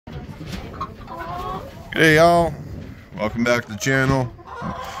Hey y'all, welcome back to the channel.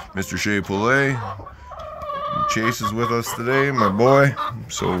 Mr. Shea Poulet. Chase is with us today, my boy.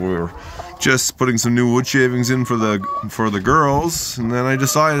 So we're just putting some new wood shavings in for the girls, and then I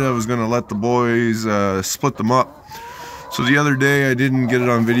decided I was gonna let the boys split them up. So the other day I didn't get it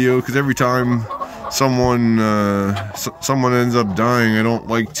on video because every time someone ends up dying, I don't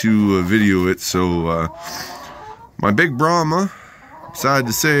like to video it. So my big Brahma, sad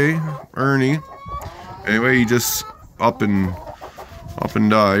to say, Ernie. Anyway, he just up and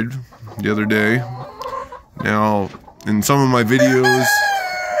died the other day. Now, in some of my videos,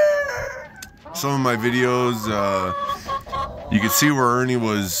 you could see where Ernie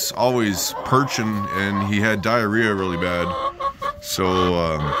was always perching, and he had diarrhea really bad.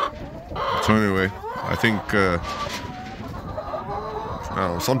 So anyway, I think I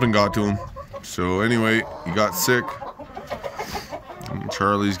don't know, something got to him. So anyway, he got sick. And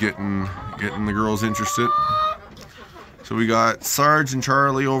Charlie's getting the girls interested. So we got Sarge and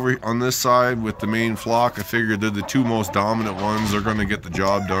Charlie over on this side with the main flock. I figured they're the two most dominant ones. They're going to get the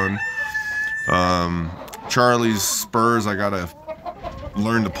job done. Charlie's spurs, I gotta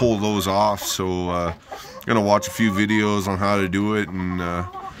learn to pull those off. So gonna watch a few videos on how to do it and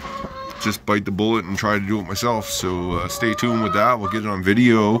just bite the bullet and try to do it myself. So stay tuned with that. We'll get it on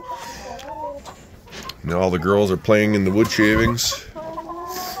video. Now all the girls are playing in the wood shavings.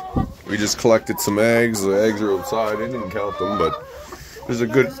 We just collected some eggs. The eggs are outside. I didn't count them, but there's a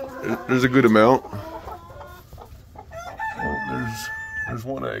good amount. Oh, there's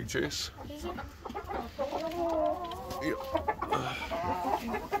one egg, Chase. Yep.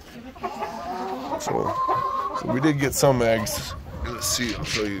 So we did get some eggs. Let's see. I'll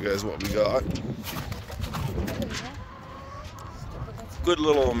show you guys what we got. Good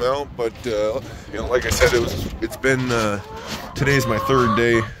little amount, but you know, like I said, it's been today's my third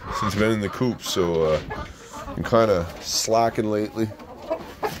day since I've been in the coop, so I'm kind of slacking lately.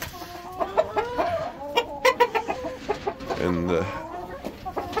 And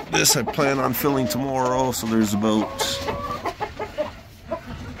this I plan on filling tomorrow, so there's about,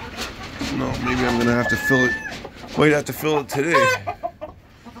 no, maybe I'm gonna have to fill it, might have to fill it today.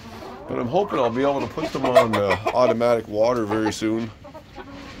 But I'm hoping I'll be able to put them on automatic water very soon.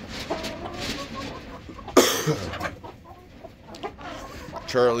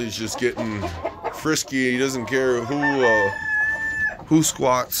 Charlie's just getting frisky. He doesn't care who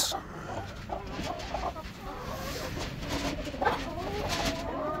squats.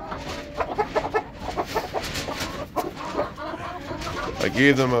 I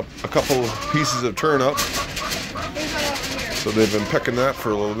gave them a couple pieces of turnip, so they've been pecking that for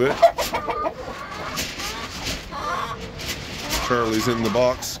a little bit. Charlie's in the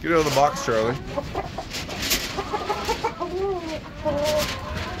box. Get out of the box, Charlie.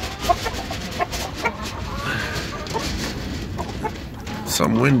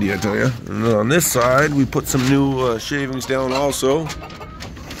 Some windy, I tell you. And on this side, we put some new shavings down also.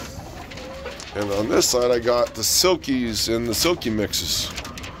 And on this side, I got the silkies and the silky mixes.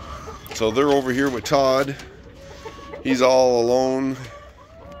 So they're over here with Todd. He's all alone.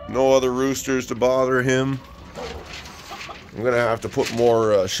 No other roosters to bother him. I'm gonna have to put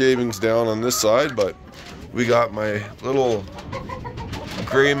more shavings down on this side, but we got my little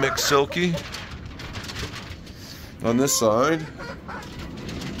gray mix silky on this side.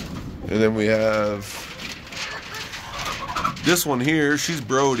 And then we have this one here, she's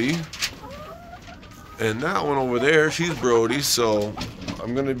Brody. And that one over there, she's Brody. So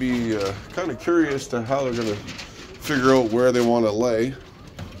I'm gonna be kind of curious to how they're gonna figure out where they want to lay.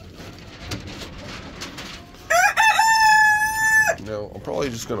 Now, I'm probably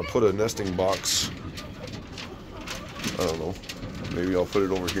just gonna put a nesting box. I don't know. Maybe I'll put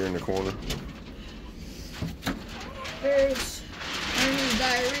it over here in the corner. There's Ernie's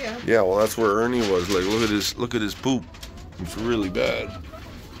diarrhea. Yeah, well, that's where Ernie was. Like, look at his poop. It's really bad.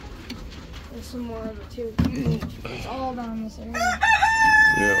 There's some more of it too. It's all down this area.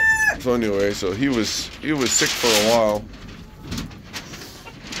 Yeah. So anyway, so he was sick for a while.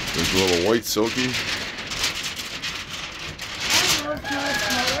 There's a little white silky.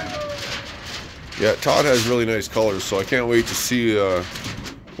 Yeah, Todd has really nice colors, so I can't wait to see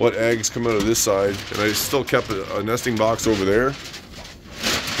what eggs come out of this side. And I still kept a nesting box over there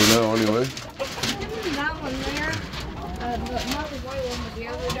for now, anyway. That one there, but not the white one, but the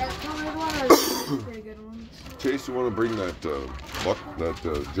other dark colored one are pretty good ones. Chase, you want to bring that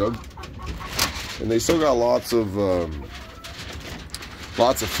jug? And they still got lots of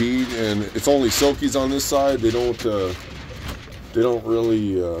feed, and it's only silkies on this side. They don't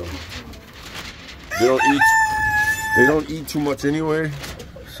really. They don't eat too much anyway.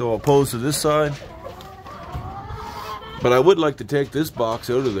 So opposed to this side, But I would like to take this box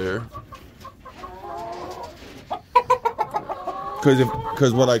out of there.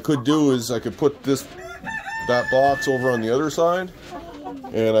 Because what I could do is I could put that box over on the other side,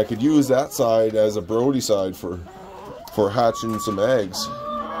 and I could use that side as a Brody side for hatching some eggs.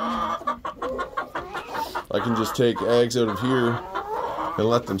 I can just take eggs out of here and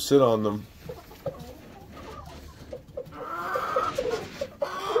let them sit on them.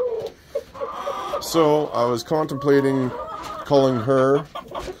 So I was contemplating culling her,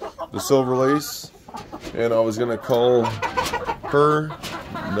 the silver lace, and I was gonna cull her,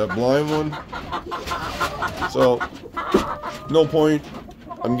 the blind one. So no point.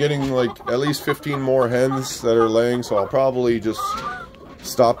 I'm getting like at least 15 more hens that are laying, so I'll probably just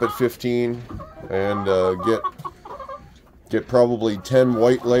stop at 15 and get probably 10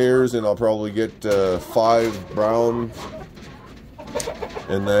 white layers, and I'll probably get 5 brown,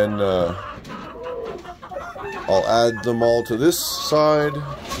 and then I'll add them all to this side.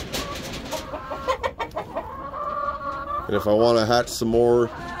 And if I want to hatch some more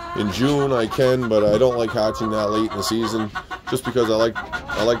in June, I can, but I don't like hatching that late in the season, just because I like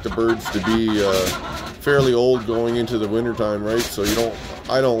the birds to be fairly old going into the winter time, right? So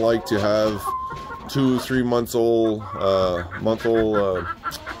I don't like to have 2-3 months old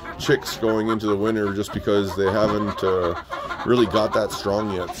chicks going into the winter just because they haven't really got that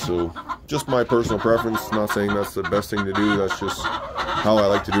strong yet. So just my personal preference, not saying that's the best thing to do, that's just how I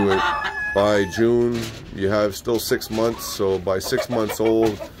like to do it. By June, you have still 6 months, so by 6 months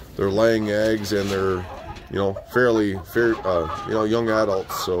old, they're laying eggs, and they're, you know, fairly young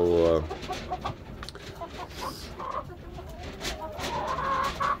adults. So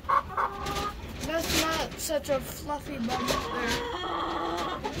that's not such a fluffy bum there.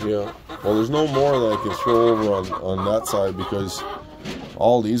 yeah, well, there's no more that I can throw over on that side, because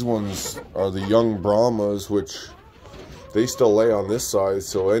all these ones are the young Brahmas, which they still lay on this side.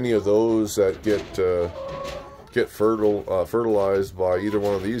 So any of those that get fertilized by either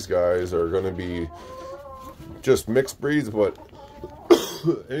one of these guys are going to be just mixed breeds. But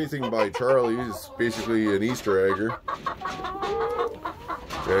anything by Charlie is basically an Easter egger,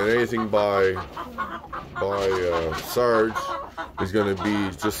 and anything by Sarge is going to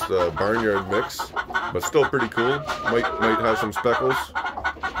be just a barnyard mix, but still pretty cool. Might have some speckles.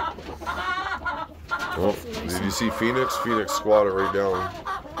 Oh, did you see Phoenix? Phoenix squatted right down.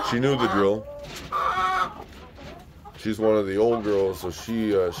 She knew the drill. She's one of the old girls, so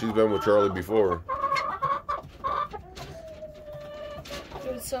she's been with Charlie before.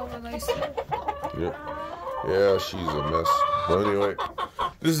 Yeah, she's a mess. But anyway,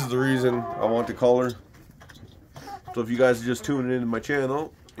 this is the reason I want to call her. So if you guys are just tuning into my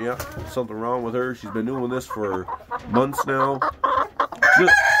channel, yeah, something wrong with her. She's been doing this for months now.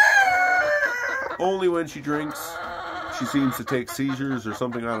 Just only when she drinks, she seems to take seizures or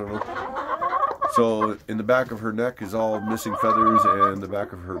something, I don't know. So in the back of her neck is all missing feathers, and the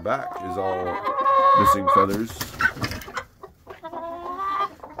back of her back is all missing feathers.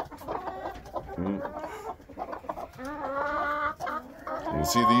 You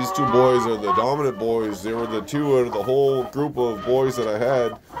see, these two boys are the dominant boys. They were the two out of the whole group of boys that I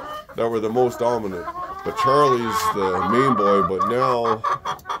had that were the most dominant. But Charlie's the main boy, but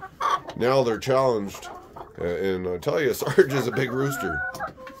now they're challenged. And I tell you, Sarge is a big rooster.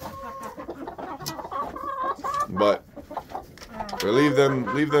 But leave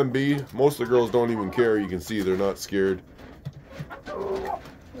them be. Most of the girls don't even care. You can see they're not scared.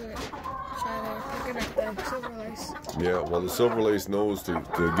 Yeah, well, the silver lace knows to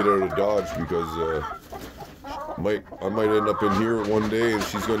get out of Dodge, because I might end up in here one day and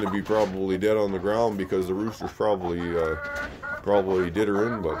she's going to be probably dead on the ground because the roosters probably did her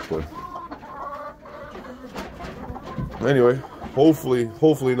in. But anyway, hopefully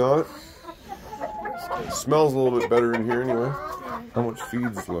not. It smells a little bit better in here anyway. How much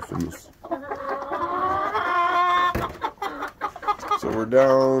feed is left in this? So we're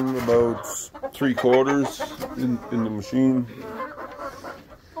down about 3/4 in the machine.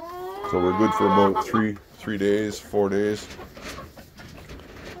 So we're good for about 4 days.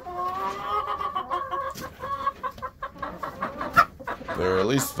 There, at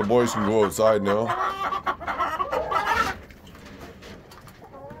least the boys can go outside now.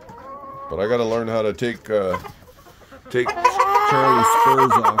 But I gotta learn how to take Charlie's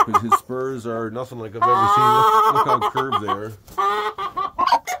spurs off, because his spurs are nothing like I've ever seen. Look how curved they are.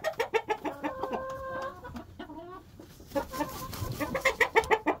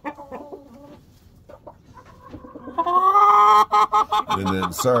 And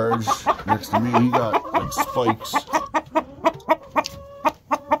then Sarge, next to me, he got like spikes.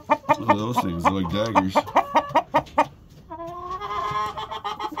 Look at those things, they're like daggers.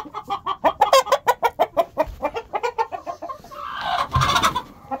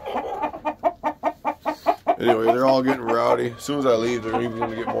 they're all getting rowdy. As soon as I leave, they're even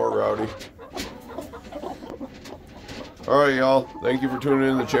gonna get more rowdy. Alright, y'all. Thank you for tuning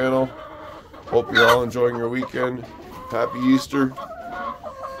in to the channel. Hope you're all enjoying your weekend. Happy Easter.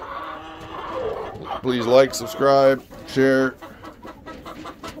 Please like, subscribe, share.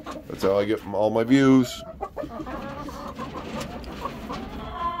 That's how I get all my views.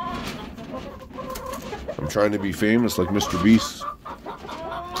 I'm trying to be famous like Mr. Beast.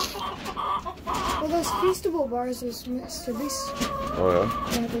 Well, those Feastable bars was Mr. Beast. Oh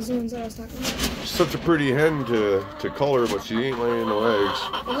Yeah, those are the ones that I was talking about. yeah? She's such a pretty hen to color, but she ain't laying no eggs.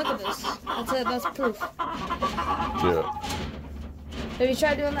 Well, look at this. That's it. That's proof. Yeah. Have you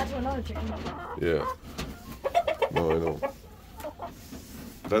tried doing that to another chicken? Yeah. No, I don't.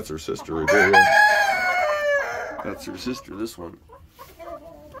 That's her sister right there. Yeah. That's her sister, this one.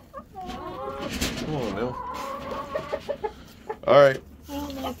 Come on now. Alright. I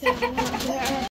don't know if there's one up there.